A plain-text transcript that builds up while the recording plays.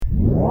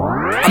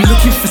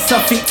for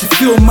something to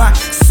fill my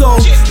soul.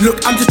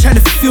 Look, I'm just trying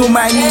to feel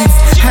my needs.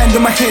 Hand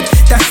on my head,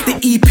 that's the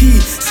EP.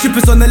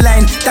 Strippers on the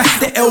line, that's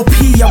the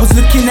LP. I was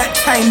looking at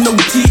time, no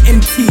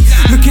GMT.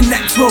 Looking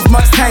at 12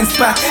 months times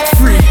by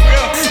 3.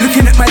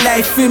 Looking at my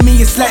life in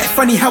me, it's like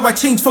funny how I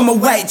changed from a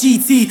white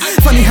GT.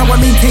 Funny how I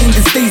maintained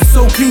and stayed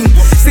so clean.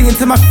 Saying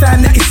to my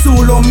fam that it's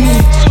all on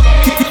me.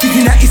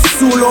 Thinking that it's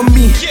all on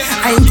me.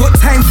 I ain't got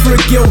time for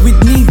a girl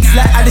with needs.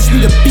 Like I just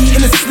need a beat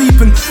and a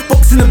sleep and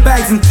box in the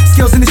bags and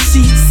scales in the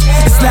sheets.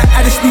 It's like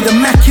I just need a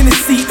Mac in a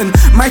seat and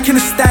mic in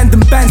a stand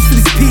and bands for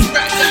this P.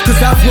 Cause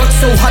I've worked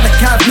so hard like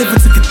I've never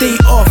took a day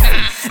off.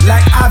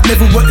 Like I've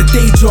never worked a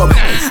day job.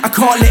 I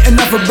can't let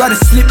another brother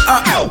slip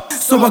up.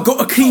 So I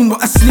gotta clean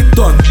what I slipped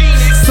on.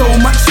 So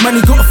much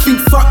money, gotta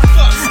think fuck.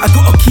 I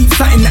gotta keep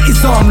something that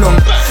is arm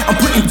long. I'm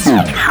putting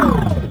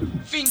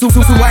so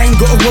I ain't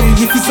gotta worry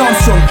if it's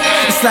Armstrong.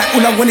 It's like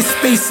all I want is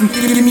space and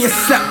give me a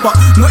slap, but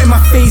not in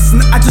my face.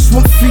 And I just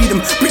want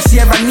freedom. Bricks,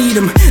 yeah, I need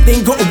them. They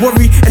ain't gotta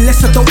worry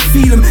unless I don't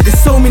feel them. There's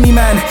so many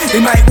man,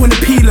 they might wanna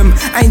peel them.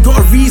 I ain't got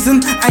a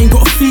reason, I ain't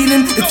got a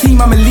feeling. The team,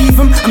 I'ma leave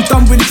them. I'm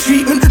done with the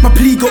treatment. My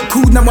plea got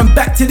called, now I'm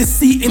back to the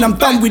seating. I'm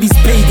done with these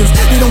pagans,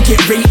 they don't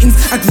get ratings.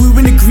 I grew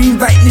in the green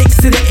right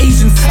next to the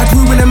Asians. I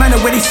grew in a manner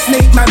where they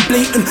snake man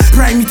blatant.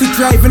 Prime me to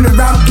driving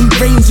around in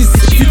ranges.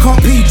 If you can't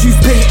pay dues,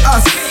 pay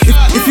us.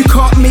 If you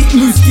can't make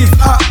moves, give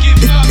up.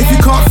 If you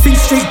can't think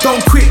straight,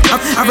 don't quit.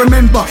 I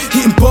remember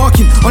hitting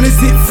barking on a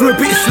zip for a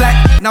bit. It's like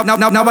now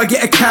I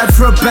get a cab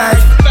for a bag.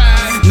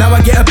 Now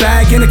I get a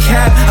bag in a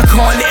cab. I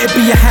can't let it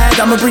be a had,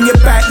 I'ma bring it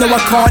back. No, I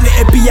can't let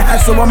it be a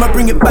had, so I'ma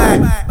bring it back.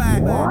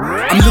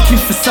 I'm looking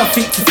for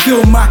something to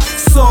fill my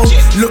soul.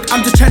 Look,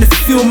 I'm just trying to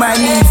feel my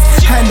needs.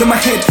 Hand on my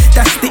head,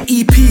 that's the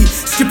EP.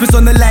 Strippers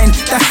on the line,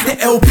 that's the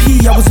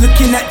LP. I was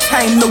looking at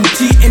time, no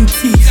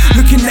GMT.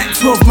 Looking at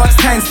 12 months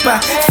times by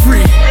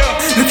 3.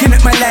 Looking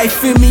at my life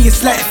in me,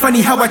 it's like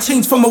funny how I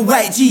changed from a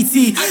white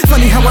GT.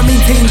 Funny how I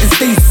maintained and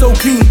stayed so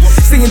clean.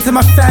 Saying to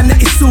my fam that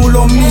it's all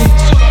on me.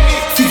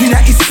 Thinking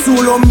that it's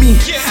all on me.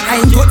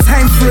 I ain't got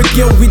time for a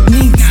girl with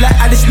needs. Like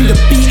I just need a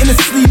beat and a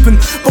sleep and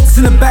box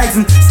in the bags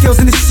and scales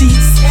in the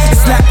sheets.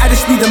 It's like I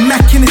just need a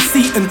Mac in a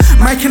seat and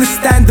mic in a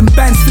stand and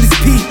bands for this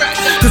P.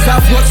 Cause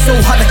I've worked so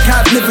hard like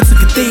I've never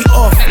took a day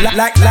off.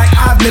 Like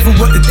I've never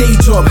worked a day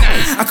job.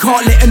 I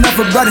can't let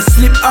another brother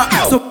slip up.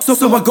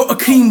 So I gotta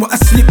clean what I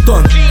slipped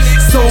on.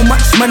 So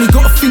much money,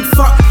 gotta think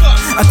fuck.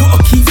 I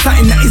gotta keep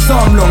something that is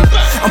arm long.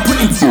 I'm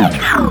putting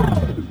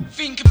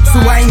so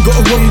I ain't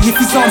gotta worry if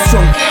it's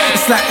Armstrong.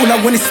 It's like all I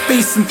want is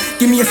space and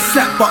give me a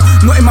slap, but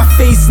not in my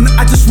face. And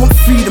I just want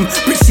freedom.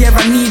 Bricks, yeah,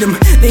 I need them.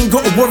 They ain't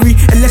gotta worry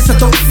unless I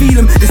don't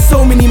feel them. There's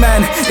so many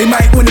man, they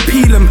might wanna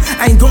peel them.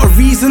 I ain't got a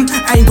reason,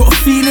 I ain't got a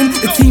feeling.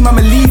 The team,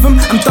 I'ma leave them.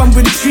 I'm done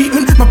with the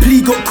treatment. My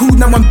plea got called,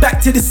 now I'm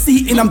back to the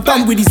seating. I'm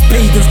done with these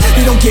pagans,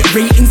 they don't get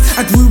ratings.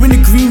 I grew in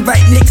the green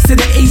right next to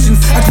the Asians.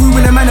 I grew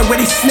in a manner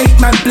where they snake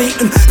man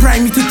blatant.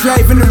 Prime me to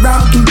driving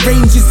around in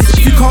ranges.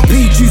 If you can't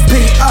pay dues,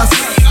 pay us.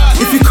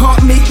 If you can't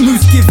make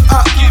moves, give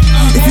up.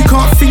 If you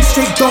can't think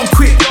straight, don't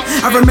quit.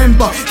 I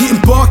remember hitting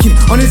barking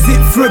on a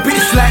zip for a bit.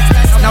 It's like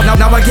now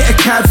I get a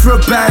cab for a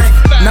bag.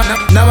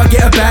 Now I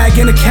get a bag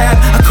in a cab.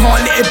 I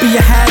can't let it be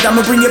a had,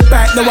 I'ma bring it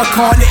back. No, I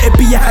can't let it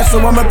be a had, so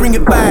I'ma bring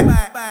it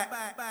back.